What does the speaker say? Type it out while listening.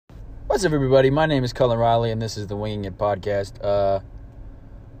What's up, everybody? My name is Cullen Riley, and this is the Winging It podcast.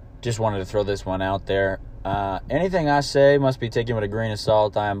 Just wanted to throw this one out there. Anything I say must be taken with a grain of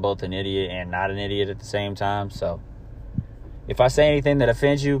salt. I am both an idiot and not an idiot at the same time. So if I say anything that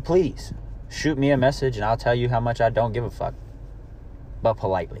offends you, please shoot me a message, and I'll tell you how much I don't give a fuck. But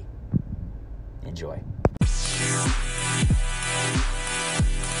politely. Enjoy.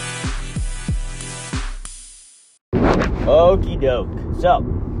 Okie doke. So,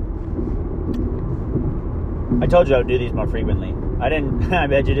 I told you I would do these more frequently. I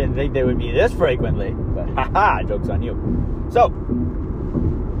bet you didn't think they would be this frequently. But haha, joke's on you. So,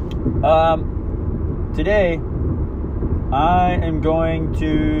 today, I am going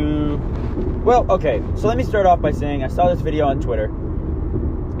to... So let me start off by saying I saw this video on Twitter.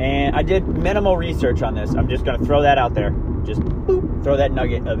 And I did minimal research on this. I'm just going to throw that out there. Just boop, throw that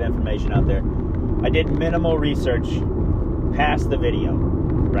nugget of information out there. I did minimal research past the video,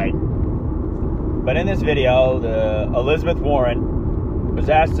 right? But in this video, Elizabeth Warren was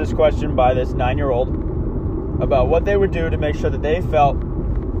asked this question by this 9-year-old about what they would do to make sure that they felt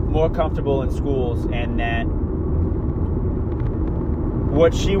more comfortable in schools, and that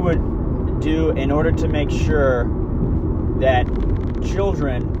what she would do in order to make sure that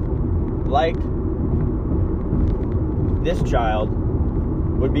children like this child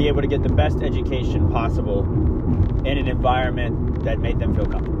would be able to get the best education possible in an environment that made them feel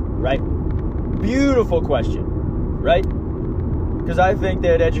comfortable, right? Beautiful question, right? Because I think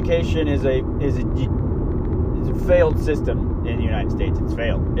that education is a failed system in the United States. It's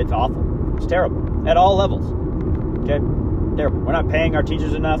failed. It's awful. It's terrible at all levels. Okay, terrible. We're not paying our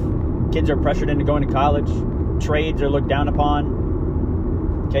teachers enough. Kids are pressured into going to college. Trades are looked down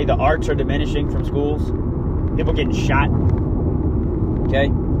upon. Okay, the arts are diminishing from schools. People getting shot.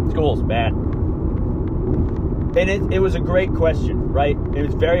 Okay, school's bad. And it was a great question, right? It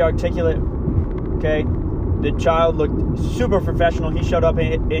was very articulate. Okay, the child looked super professional. He showed up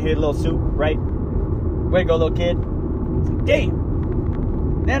in his little suit, right? Way to go, little kid.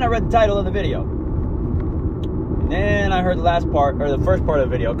 Damn. Then I read the title of the video. And then I heard the last part, or the first part of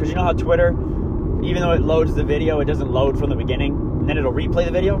the video. Because you know how Twitter, even though it loads the video, it doesn't load from the beginning. And then it'll replay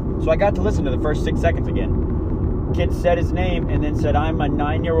the video. So I got to listen to the first 6 seconds again. Kid said his name and then said, "I'm a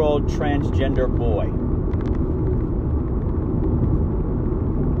 9-year-old transgender boy."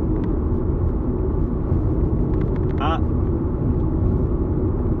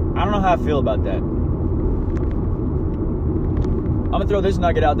 I don't know how I feel about that. I'm going to throw this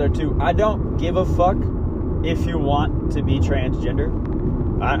nugget out there too. I don't give a fuck if you want to be transgender.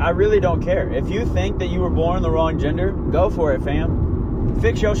 I really don't care. If you think that you were born the wrong gender, go for it, fam.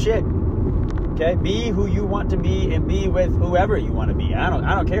 Fix your shit. Okay? Be who you want to be and be with whoever you want to be. I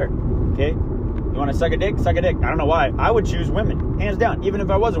don't care. Okay? You want to suck a dick? Suck a dick. I don't know why. I would choose women. Hands down. Even if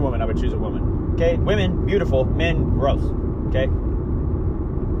I was a woman, I would choose a woman. Okay? Women, beautiful. Men, gross. Okay?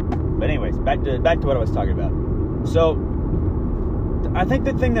 But anyways, back to what I was talking about. So, I think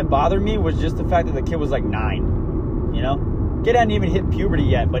the thing that bothered me was just the fact that the kid was like 9. You know? Kid hadn't even hit puberty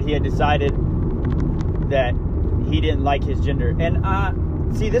yet, but he had decided that he didn't like his gender. And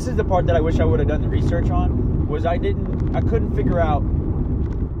see, this is the part that I wish I would have done the research on, was I couldn't figure out,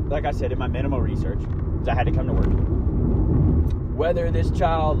 like I said, in my minimal research, because I had to come to work, whether this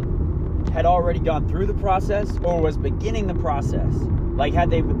child had already gone through the process or was beginning the process. Like, had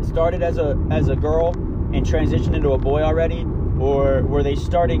they started as a girl and transitioned into a boy already, or were they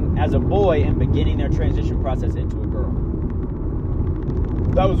starting as a boy and beginning their transition process into a girl?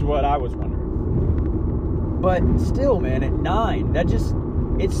 That was what I was wondering. But still, man, at 9,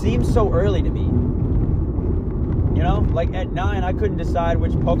 it seems so early to me. You know, like at 9, I couldn't decide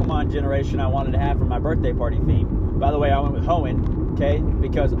which Pokemon generation I wanted to have for my birthday party theme. By the way, I went with Hoenn, okay?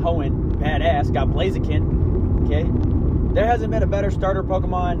 Because Hoenn, badass, got Blaziken, okay? There hasn't been a better starter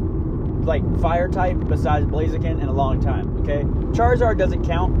Pokemon, like fire type, besides Blaziken in a long time, okay? Charizard doesn't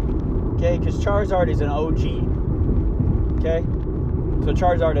count, okay? Because Charizard is an OG, okay? So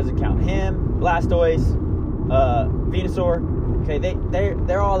Charizard doesn't count. Him, Blastoise, Venusaur, okay?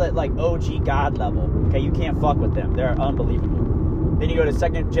 They're all at like OG God level, okay? You can't fuck with them. They're unbelievable. Then you go to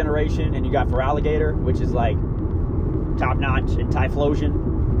second generation and you got Feraligatr, which is like top notch, and Typhlosion.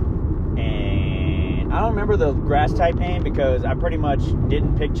 And I don't remember the grass type name because I pretty much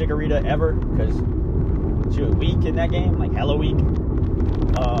didn't pick Chikorita ever because she was weak in that game, like hella weak.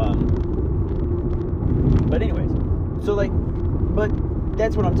 But anyways, so like, but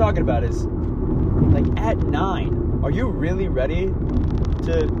that's what I'm talking about is, like, at 9, are you really ready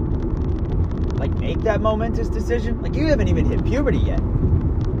to, like, make that momentous decision? Like, you haven't even hit puberty yet.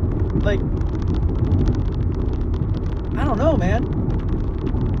 Like, I don't know, man.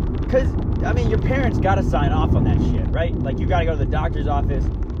 because, I mean, your parents got to sign off on that shit, right? Like, you got to go to the doctor's office.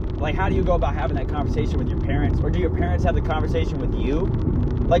 Like, how do you go about having that conversation with your parents? Or do your parents have the conversation with you?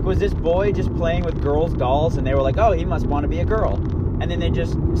 Like, was this boy just playing with girls' dolls and they were like, oh, he must want to be a girl? And then they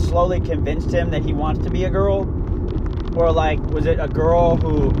just slowly convinced him that he wants to be a girl? Or, like, was it a girl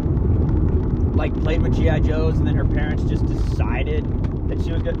who, like, played with G.I. Joes and then her parents just decided that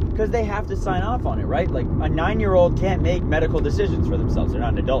she was good? Because they have to sign off on it, right? Like, a 9-year-old can't make medical decisions for themselves. They're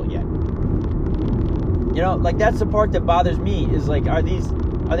not an adult yet. You know, like, that's the part that bothers me, is, like, are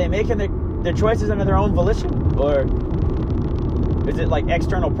they making their choices under their own volition? Or is it, like,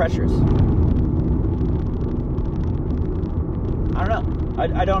 external pressures? I don't know.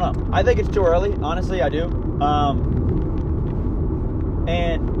 I don't know. I think it's too early. Honestly, I do.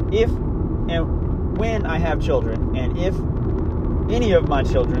 And if and when I have children, and if any of my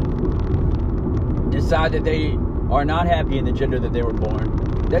children decide that they are not happy in the gender that they were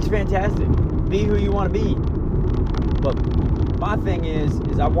born, that's fantastic. Be who you want to be. But my thing is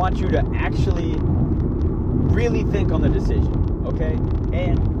I want you to actually really think on the decision, okay?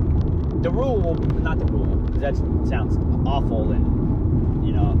 And the rule will, not the rule, because that sounds awful and,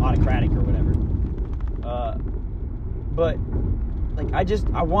 you know, autocratic or whatever. But, like, I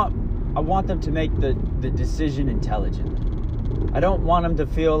want them to make the decision intelligent. I don't want them to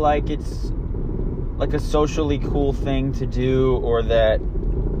feel like it's, like, a socially cool thing to do, or that,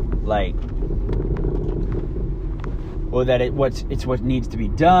 like, or that it's what needs to be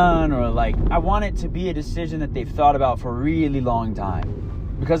done, or, like, I want it to be a decision that they've thought about for a really long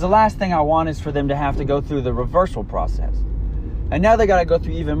time. Because the last thing I want is for them to have to go through the reversal process. And now they got to go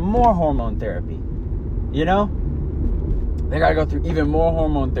through even more hormone therapy. You know? They got to go through even more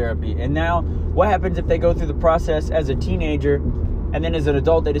hormone therapy. And now, what happens if they go through the process as a teenager, and then as an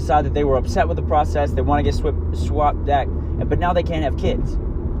adult they decide that they were upset with the process, they want to get swapped back, but now they can't have kids?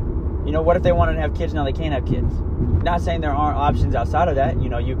 You know, what if they wanted to have kids, now they can't have kids? Not saying there aren't options outside of that. You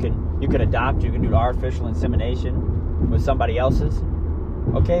know, you can adopt, you can do artificial insemination with somebody else's.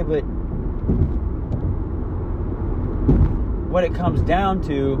 Okay, but what it comes down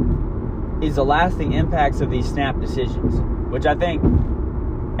to is the lasting impacts of these snap decisions, which I think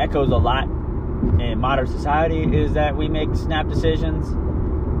echoes a lot in modern society, is that we make snap decisions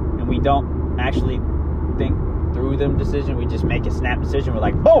and we don't actually think through them decision. We just make a snap decision. We're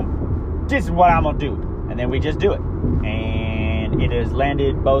like, boom, this is what I'm gonna do, and then we just do it, and it has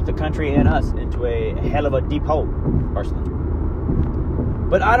landed both the country and us into a hell of a deep hole, personally.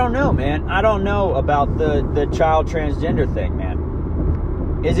 But I don't know, man. I don't know about the child transgender thing, man.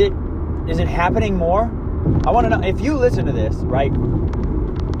 Is it happening more? I want to know, if you listen to this, right,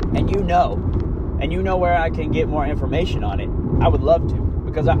 and you know where I can get more information on it, I would love to,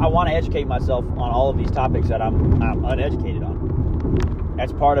 because I want to educate myself on all of these topics that I'm uneducated on.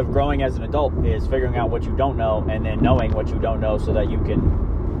 That's part of growing as an adult, is figuring out what you don't know and then knowing what you don't know, so that you can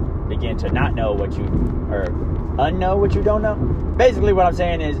begin to not know what you, or unknow what you don't know. Basically what I'm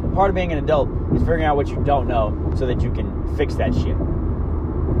saying is, part of being an adult is figuring out what you don't know so that you can fix that shit.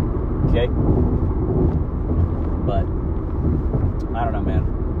 Okay? But I don't know, man.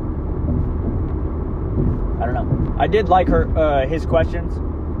 I don't know. I did like his questions,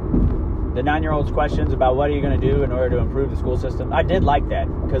 the 9-year-old's questions about what are you going to do in order to improve the school system. I did like that,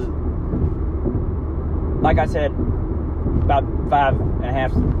 because, like I said about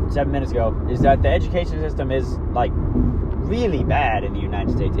 7 minutes ago, is that the education system is, like, really bad in the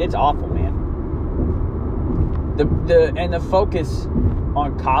United States. It's awful, man. The focus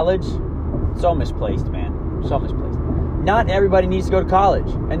on college, so misplaced, man. So misplaced. Not everybody needs to go to college,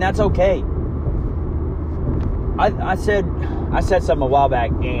 and that's okay. I said something a while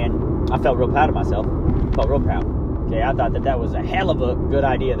back, and I felt real proud of myself. Felt real proud. Okay, I thought that was a hell of a good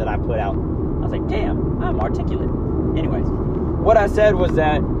idea that I put out. I was like, damn, I'm articulate. Anyways, what I said was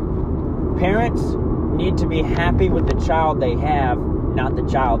that parents need to be happy with the child they have, not the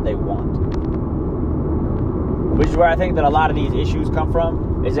child they want. Which is where I think that a lot of these issues come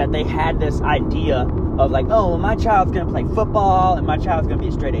from, is that they had this idea of, like, oh, well, my child's going to play football, and my child's going to be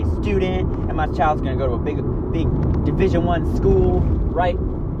a straight A student, and my child's going to go to a big Division I school, right?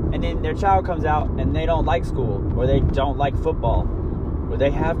 And then their child comes out and they don't like school, or they don't like football, or they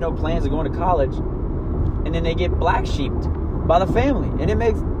have no plans of going to college, and then they get black sheeped by the family, and it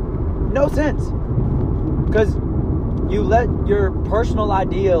makes no sense, because you let your personal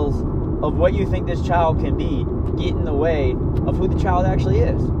ideals of what you think this child can be get in the way of who the child actually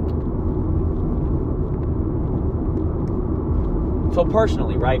is. So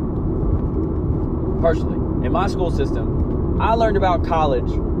personally, right? Personally, in my school system, I learned about college,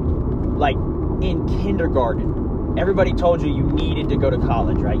 like, in kindergarten. everybody told you needed to go to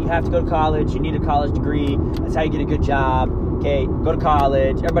college, right? You have to go to college. You need a college degree. That's how you get a good job. Okay, go to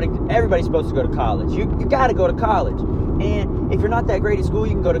college. Everybody's supposed to go to college. You got to go to college. And if you're not that great at school,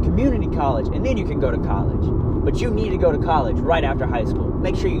 you can go to community college, and then you can go to college. But you need to go to college right after high school.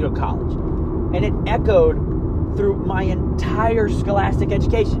 Make sure you go to college. And it echoed through my entire scholastic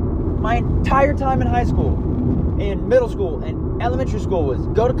education. My entire time in high school, in middle school, and elementary school was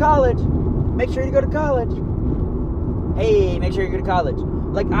go to college. Make sure you go to college. Hey, make sure you go to college.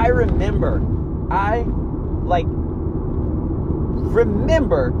 Like, I remember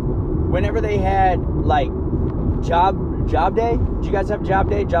whenever they had, like, job day. Did you guys have job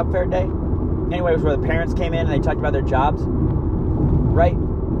day, job fair day? Anyway, it was where the parents came in and they talked about their jobs, right?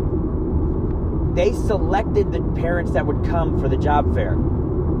 They selected the parents that would come for the job fair.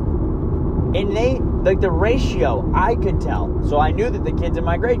 And they, like, the ratio, I could tell. So I knew that the kids in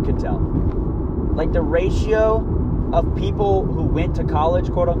my grade could tell. Like, the ratio of people who went to college,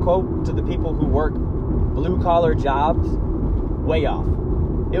 quote unquote, to the people who work blue collar jobs, way off.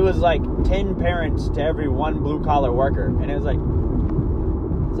 It was like 10 parents to every one blue collar worker. And it was like,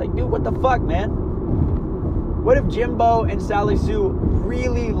 dude, what the fuck, man? What if Jimbo and Sally Sue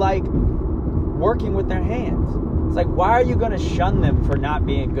really like working with their hands? It's like, why are you going to shun them for not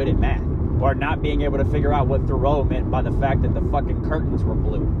being good at math? Or not being able to figure out what Thoreau meant by the fact that the fucking curtains were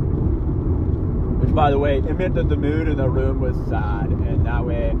blue? Which, by the way, it meant that the mood in the room was sad. And that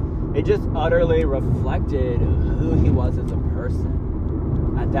way, it just utterly reflected who he was as a person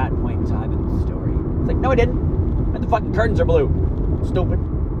at that point in time in the story. It's like, no, it didn't. And the fucking curtains are blue. Stupid.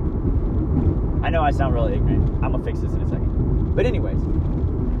 I know I sound really ignorant. I'm gonna fix this in a second. But anyways,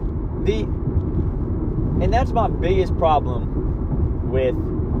 and that's my biggest problem with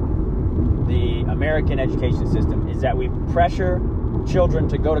the American education system, is that we pressure children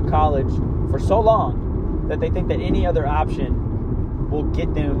to go to college for so long that they think that any other option will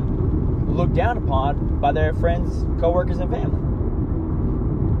get them looked down upon by their friends, coworkers, and family.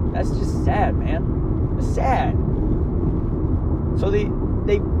 That's just sad, man. It's sad. So they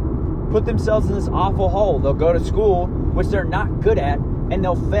put themselves in this awful hole. They'll go to school, which they're not good at, and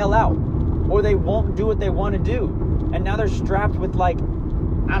they'll fail out. Or they won't do what they want to do. And now they're strapped with, like,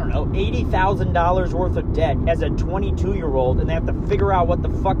 I don't know, $80,000 worth of debt as a 22-year-old, and they have to figure out what the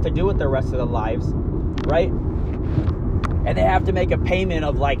fuck to do with their rest of their lives, right? And they have to make a payment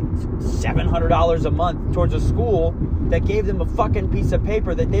of like $700 a month towards a school that gave them a fucking piece of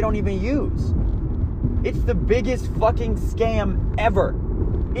paper that they don't even use. It's the biggest fucking scam ever.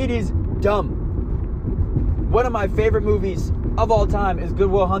 It is dumb. One of my favorite movies of all time is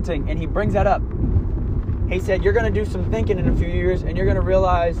Good Will Hunting, and he brings that up. He said, you're going to do some thinking in a few years, and you're going to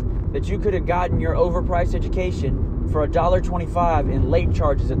realize that you could have gotten your overpriced education for $1.25 in late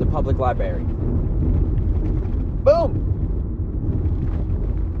charges at the public library. Boom.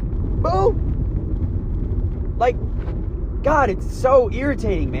 Boom. Like, God, it's so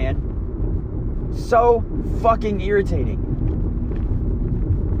irritating, man. So fucking irritating.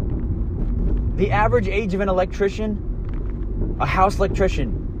 The average age of an electrician, a house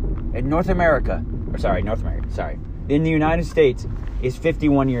electrician in North America, in the United States, is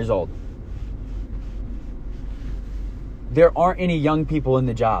 51 years old. There aren't any young people in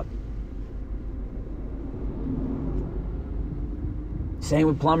the job. Same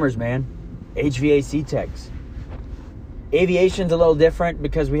with plumbers, man. HVAC techs. Aviation's a little different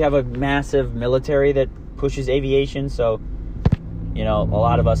because we have a massive military that pushes aviation, so, you know, a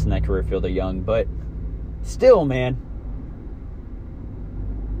lot of us in that career field are young, but still, man.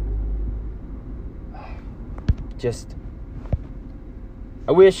 Just,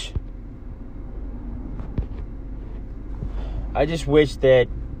 I just wish that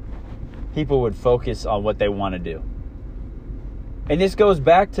people would focus on what they want to do. And this goes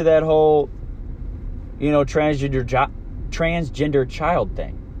back to that whole, you know, transgender child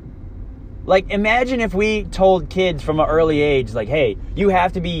thing. Like, imagine if we told kids from an early age, like, hey, you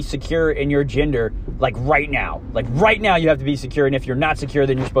have to be secure in your gender, like, right now. Like, right now you have to be secure, and if you're not secure,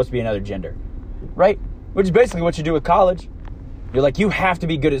 then you're supposed to be another gender. Right? Which is basically what you do with college. You're like, you have to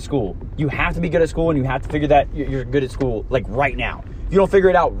be good at school. You have to be good at school, and you have to figure that you're good at school, like, right now. If you don't figure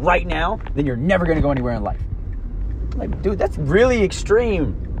it out right now, then you're never going to go anywhere in life. Like, dude, that's really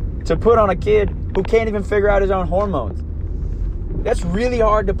extreme to put on a kid who can't even figure out his own hormones. That's really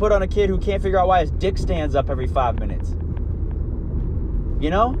hard to put on a kid who can't figure out why his dick stands up every 5 minutes. You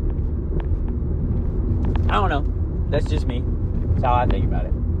know? I don't know. That's just me. That's how I think about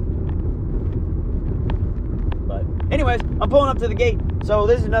it. But anyways, I'm pulling up to the gate. So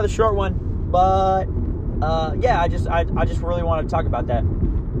this is another short one. But yeah, I just really want to talk about that.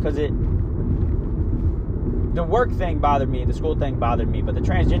 Because the work thing bothered me, the school thing bothered me, but the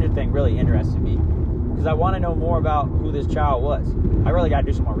transgender thing really interested me because I want to know more about who this child was. I really got to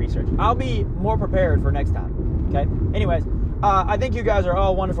do some more research. I'll be more prepared for next time. Okay. Anyways, I think you guys are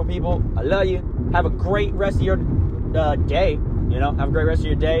all wonderful people. I love you. Have a great rest of your day. Have a great rest of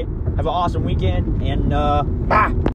your day. Have an awesome weekend, and bye.